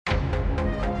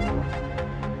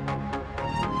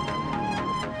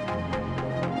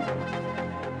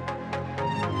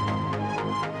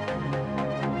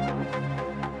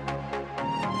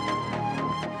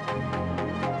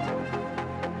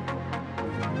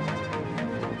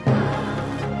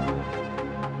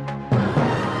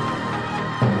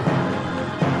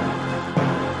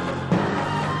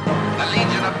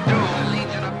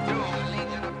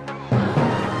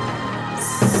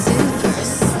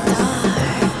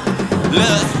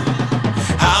Look,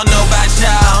 I don't know about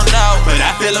y'all, no, but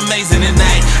I feel amazing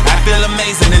tonight. I feel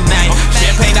amazing tonight.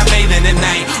 Champagne, I bathe in the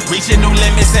night. Reaching new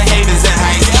limits and havens and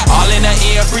heights. All in the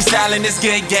air, freestyling this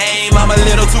good game. I'm a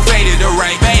little too faded to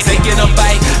write. Taking a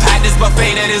bite, hide this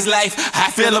buffet that is life. I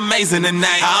feel amazing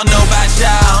tonight. I don't know about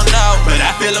y'all, no, but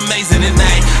I feel amazing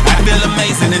tonight. I feel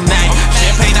amazing tonight.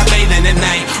 Champagne, I bathe in the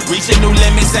night. Reaching new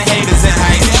limits and havens and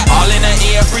heights. All in the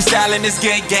air, freestyling this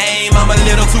good game. I'm a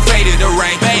little too faded to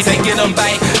write. Taking a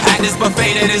bite, hide this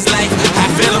buffet that is life. I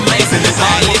feel amazing tonight.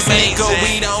 All this nigga,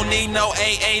 we don't need no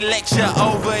AA lecture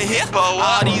over here.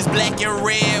 All these black and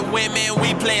red women,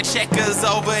 we playing checkers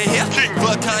over here.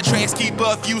 For contracts, keep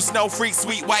a few snow freaks,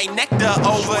 sweet white nectar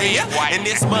over here. And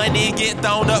this money get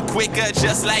thrown up quicker,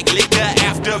 just like liquor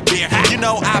after beer. You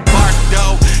know I bark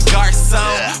though,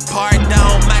 garçon, pardon.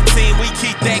 My team, we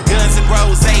keep that Guns and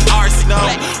Rose arsenal.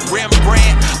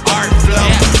 Rembrandt, art flow,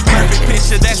 perfect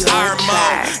picture, that's our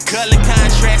mode. Color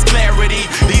contrast, clarity.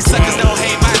 These suckers don't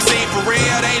hate my team for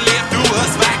real, they live through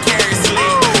us vicariously.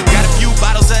 Got a few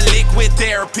bottles of liquid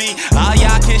therapy, all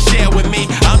y'all can share with me.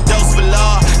 I'm dose for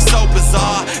law, so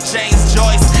bizarre. James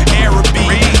Joyce,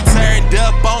 Arabic, turned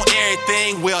up on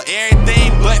everything. Well,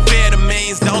 everything but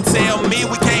vitamins. Don't tell me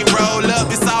we can't roll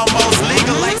up, it's almost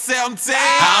legal like 17.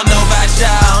 I don't know about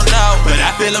y'all, no, but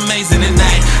I feel amazing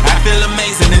tonight. I feel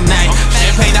amazing tonight.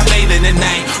 Champagne, I bathe in the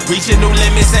night. Reaching new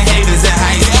limits and havens and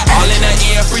heights. All in the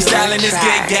air, freestyling this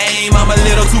good game. I'm a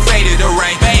little too faded to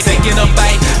write. Taking a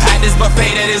bite, hide this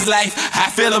buffet that is life. I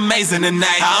feel amazing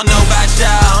tonight. I don't know about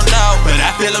y'all, no, but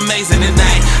I feel amazing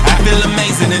tonight. I feel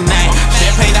amazing tonight.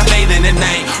 Champagne, I bathe in the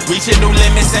night. Reaching new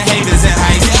limits and havens and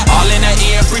heights. All in the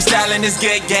air, freestyling this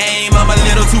good game. I'm a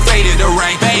little too faded to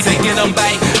write. Taking a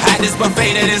bite, hide this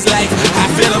buffet that is life. I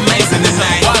feel amazing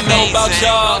tonight. I know about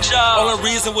y'all. Only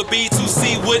reason would be to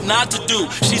see what not to do.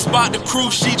 She spot the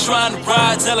crew, she trying to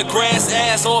ride, tell her grass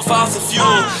ass or fossil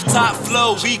fuel. Top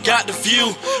flow, we got the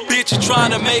view. Bitch, you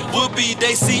trying to make whoopee,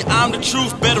 they see I'm the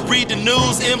truth. Better read the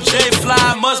news. MJ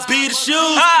fly, must be the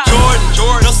shoes.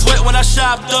 Jordan, no sweat when I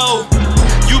shop though.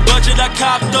 You budget, I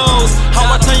cop those. How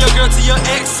I turn your girl to your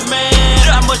ex, man?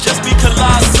 I'ma just be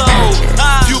colossal.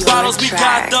 Few bottles, we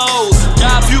got those.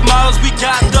 Few models, we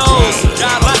got those.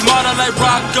 Like modern, like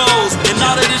Rocco's. And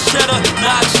all of this cheddar,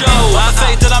 nacho. I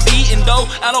say that I'm eating though.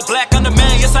 I know black on the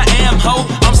man, yes I am, ho.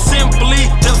 I'm simply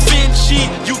Da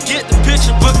Vinci. You get the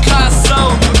picture,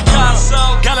 Picasso.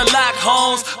 Gotta lock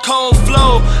homes, cold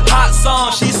flow, hot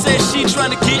song. She said she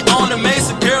tryna get on the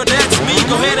Mason, girl, that's me.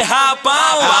 Go ahead and hop on.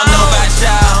 I don't know about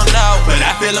y'all, no, but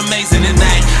I feel amazing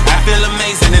tonight. I feel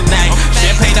amazing tonight.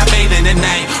 Champagne, I bathe in the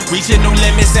night. Reaching new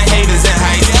limits and havens and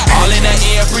heights. All in the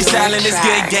air, freestyling this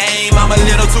good game. I'm a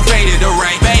little too faded to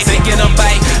write. Taking a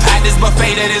bite, hide this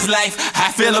buffet that is life. I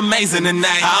feel amazing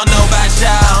tonight. I don't know about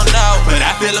y'all, no, but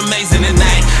I feel amazing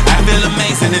tonight. I feel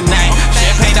amazing tonight.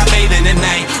 Champagne, I bathe in the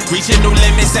night. Reaching new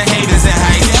limits and havens and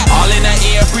heights. All in the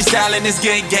air, freestyling this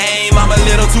good game. I'm a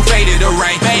little too faded to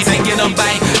write. Taking a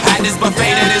bite, hide this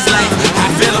buffet that is life. I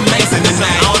feel amazing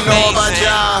tonight. I don't know about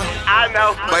y'all,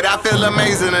 but I feel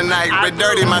amazing tonight.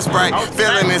 Reddurt in my Sprite,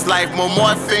 feeling this life. More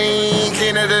morphine,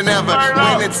 keener than ever.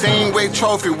 Winning team with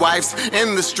trophy wives.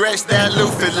 In the stretch, that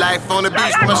Luffy life. On the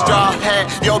beach with my straw hat.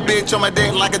 Yo bitch on my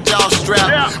dick like a jaw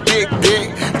strap. Big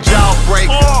dick, jaw break.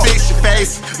 Fix your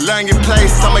face, learn your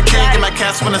place. I'm a king in my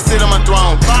cast when I sit on my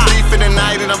throne. Leaf in the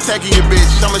night and I'm taking your bitch.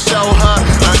 I'ma show her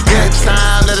a good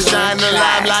time, let her shine in the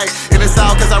limelight. And it's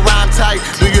all cause I rhyme tight.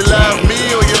 Do you love me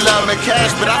or you love me cash?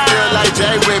 But I feel like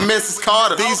Jay with Mrs.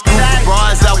 Carter. These goofy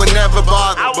bras I would never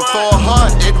bother. Before her,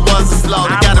 it was a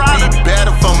slaughter. Gotta be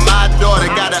better for my daughter.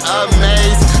 Gotta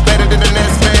amaze, better than the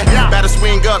next man. Better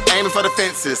swing up, aiming for the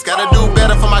fences. Gotta do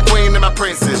better for my queen and my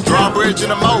princess. Drawbridge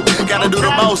and a moat, gotta do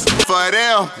the most for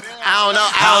them. I don't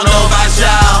know about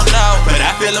y'all, no, but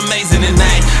I feel amazing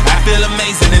tonight. I feel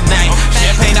amazing tonight.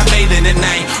 Champagne, I bathe in the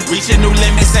night. Reaching new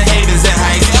limits and havens and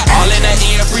heights. All in the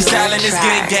air, freestyling this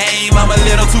good game. I'm a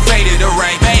little too faded to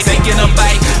write. Taking a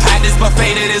bite, hide this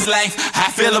buffet that is life.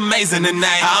 I feel amazing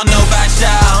tonight. I don't know about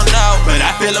y'all, no, but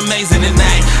I feel amazing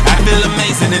tonight. I feel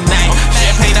amazing tonight.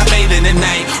 Champagne, I bathe in the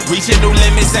night. Reaching new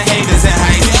limits and havens and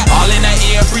heights. All in the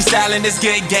air, freestyling this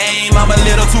good game. I'm a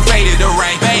little too faded to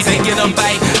write. Taking a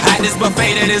bite, hide this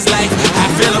buffet that is life. I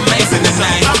feel amazing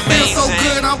tonight. I feel so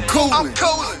good, I'm coolin'.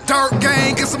 Dirt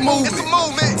gang, it's a movement.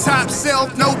 Top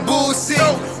shelf, no bullshit.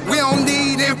 We don't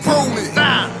need improvement.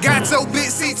 Got your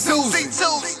bitch C2.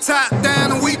 Top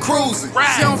down and we cruising.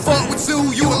 She don't fuck with you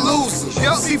a loser.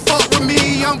 She fuck with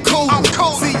me, I'm cool.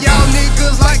 See y'all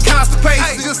niggas like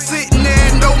constipation, just sitting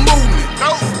there, no movement.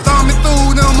 Thumbing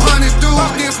through them hundreds, dude.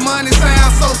 This money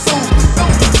sounds so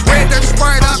soothing. Red dirty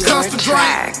Sprite, I custom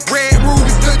drink. Red roof.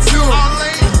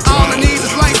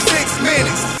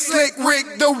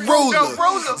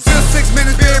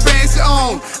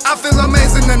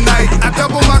 tonight. I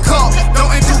double my cup,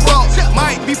 don't interrupt.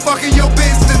 Might be fucking your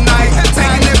bitch tonight.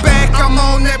 Taking it back, I'm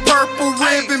on that purple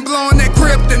ribbon, blowing that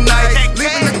kryptonite.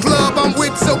 Leaving the club, I'm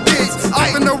with your bitch.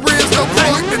 Off in the ribs, no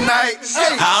pork tonight.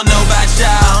 I don't know about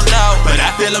y'all, but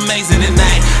I feel amazing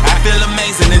tonight. I feel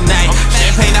amazing tonight.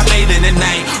 Champagne, I bathe in the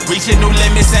night. Reaching new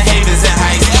limits and havens and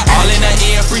heights. All in the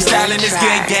air, freestyling this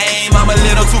good game. I'm a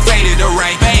little too faded to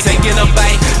write. Taking a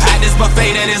bite, I this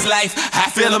buffet that is life. I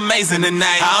feel amazing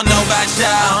tonight. I don't know about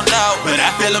y'all, but I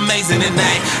feel amazing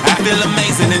tonight. I feel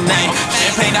amazing tonight.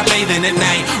 Champagne, I bathe in the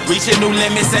night. Reaching new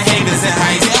limits and havens and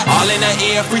heights. All in the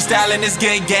air, freestyling this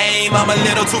good game. I'm a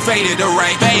little too faded to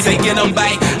write. Taking a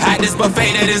bite, I this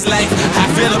buffet that is life. I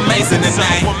feel amazing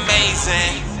tonight.